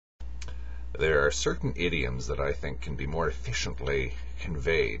There are certain idioms that I think can be more efficiently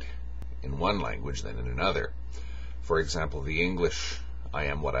conveyed in one language than in another. For example, the English "I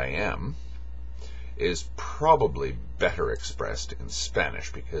am what I am" is probably better expressed in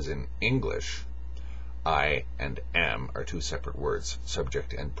Spanish, because in English, I and am are two separate words,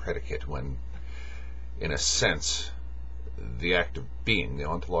 subject and predicate, when, in a sense, the act of being, the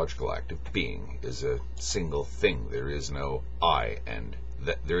ontological act of being, is a single thing. There is no I, and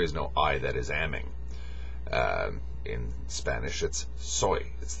there is no I that is amming. In Spanish, it's soy.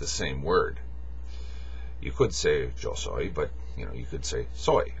 It's the same word. You could say yo soy, but you could say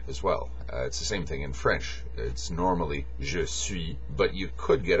soy as well. It's the same thing in French. It's normally je suis, but you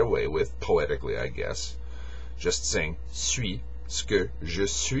could get away with, poetically I guess, just saying suis ce que je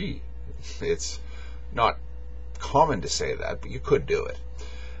suis. It's not common to say that, but you could do it.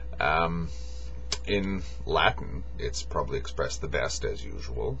 In Latin, it's probably expressed the best, as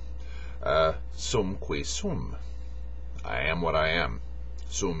usual. Sum qui sum. I am what I am.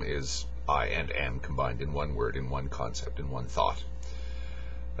 Sum is I and am combined in one word, in one concept, in one thought.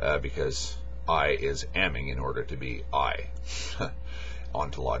 Because I is amming in order to be I,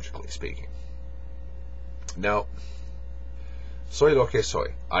 ontologically speaking. Now, soy lo que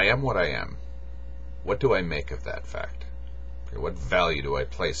soy. I am what I am. What do I make of that fact? What value do I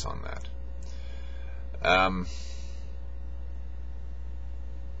place on that?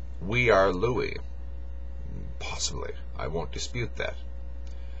 We are Louis. Possibly. I won't dispute that.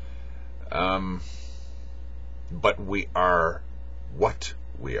 But we are what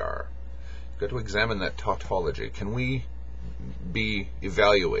we are. You've got to examine that tautology. Can we be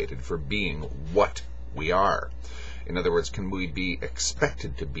evaluated for being what we are? In other words, can we be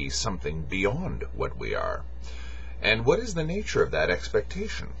expected to be something beyond what we are? And what is the nature of that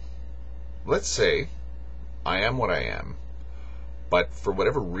expectation? Let's say I am what I am, but for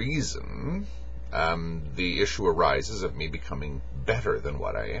whatever reason, the issue arises of me becoming better than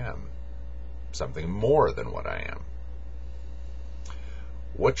what I am, something more than what I am.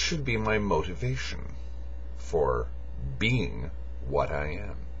 What should be my motivation for being what I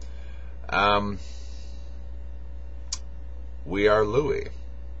am? We are Louis.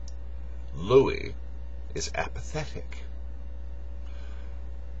 Louis is apathetic.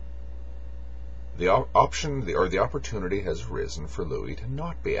 The option or the opportunity has arisen for Louis to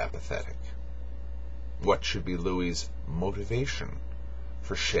not be apathetic. What should be Louis's motivation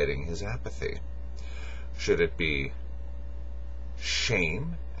for shedding his apathy? Should it be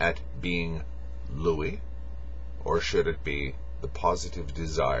shame at being Louis, or should it be the positive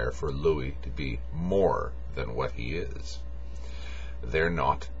desire for Louis to be more than what he is? They're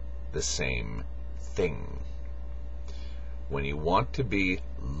not the same thing. When you want to be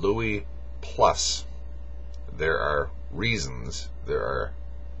Louis plus, there are reasons, there are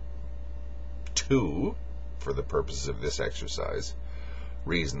two, for the purposes of this exercise,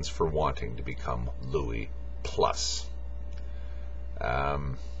 reasons for wanting to become Louis plus.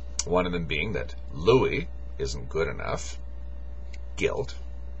 One of them being that Louis isn't good enough, guilt.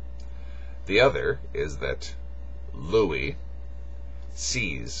 The other is that Louis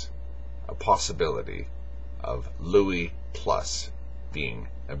sees a possibility of Louis plus being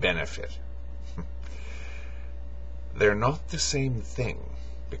a benefit. They're not the same thing,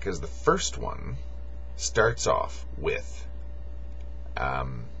 because the first one starts off with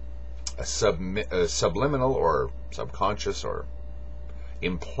a subliminal or subconscious or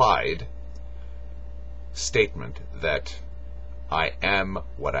implied statement that I am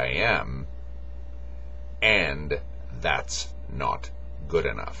what I am, and that's not good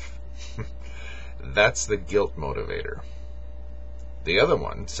enough. That's the guilt motivator. The other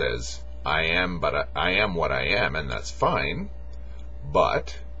one says, I am what I am, and that's fine,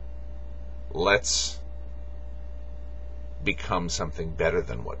 but let's become something better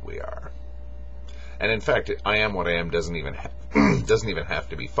than what we are. And in fact, I am what I am doesn't even have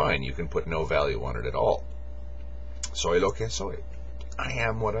to be fine. You can put no value on it at all. Soy lo que soy. I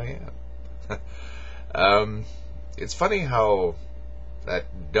am what I am. It's funny how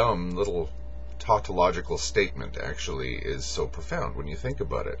that dumb little tautological statement actually is so profound when you think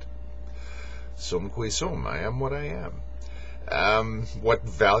about it. Sum qui sum, I am what I am. What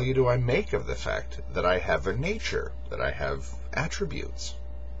value do I make of the fact that I have a nature, that I have attributes?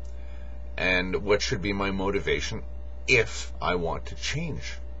 And what should be my motivation if I want to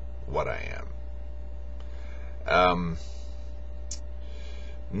change what I am?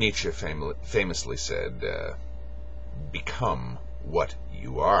 Nietzsche famously said, become what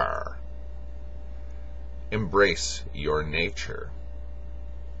you are. Embrace your nature.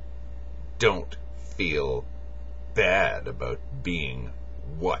 Don't feel bad about being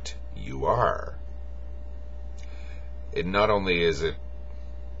what you are. It not only is it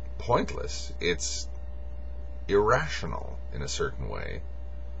pointless, it's irrational in a certain way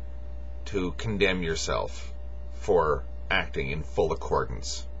to condemn yourself for acting in full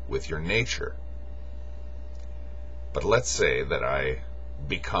accordance with your nature. But let's say that I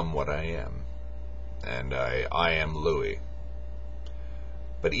become what I am, and I am Louis.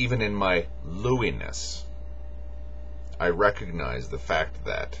 But even in my Louisness, I recognize the fact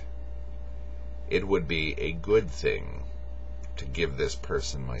that it would be a good thing to give this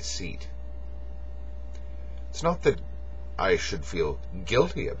person my seat. It's not that I should feel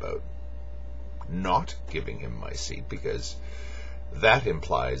guilty about not giving him my seat, because that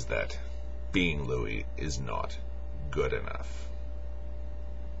implies that being Louis is not good enough.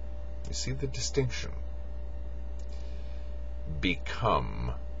 You see the distinction?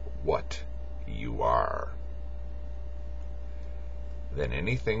 Become what you are. Then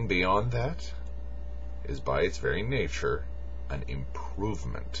anything beyond that is by its very nature an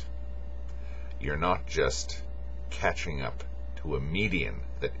improvement. You're not just catching up to a median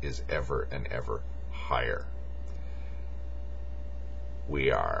that is ever and ever higher.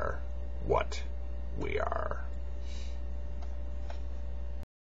 We are what we are.